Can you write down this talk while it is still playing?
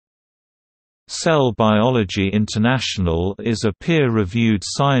Cell Biology International is a peer-reviewed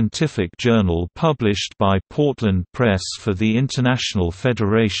scientific journal published by Portland Press for the International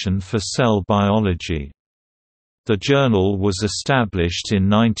Federation for Cell Biology. The journal was established in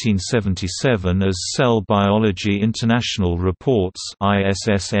 1977 as Cell Biology International Reports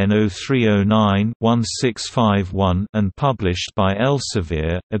ISSN 0309-1651 and published by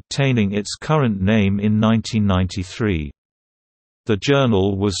Elsevier, obtaining its current name in 1993. The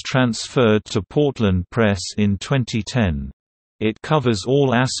journal was transferred to Portland Press in 2010. It covers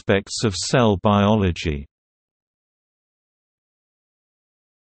all aspects of cell biology.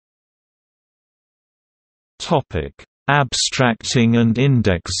 Abstracting and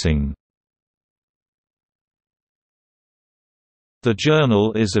indexing. The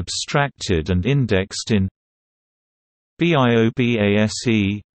journal is abstracted and indexed in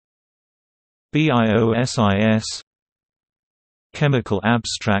BIOBASE, BIOSIS, Chemical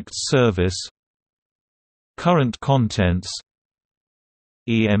Abstracts Service, Current Contents,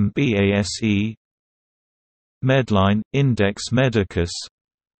 EMBASE, Medline, Index Medicus,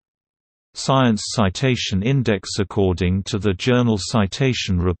 Science Citation Index. According to the journal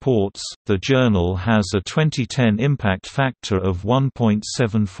Citation Reports, the journal has a 2010 impact factor of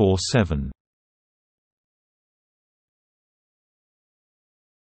 1.747.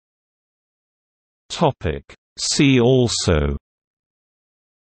 See also: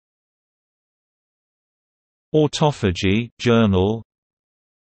 Autophagy journal,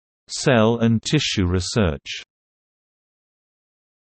 Cell and tissue research.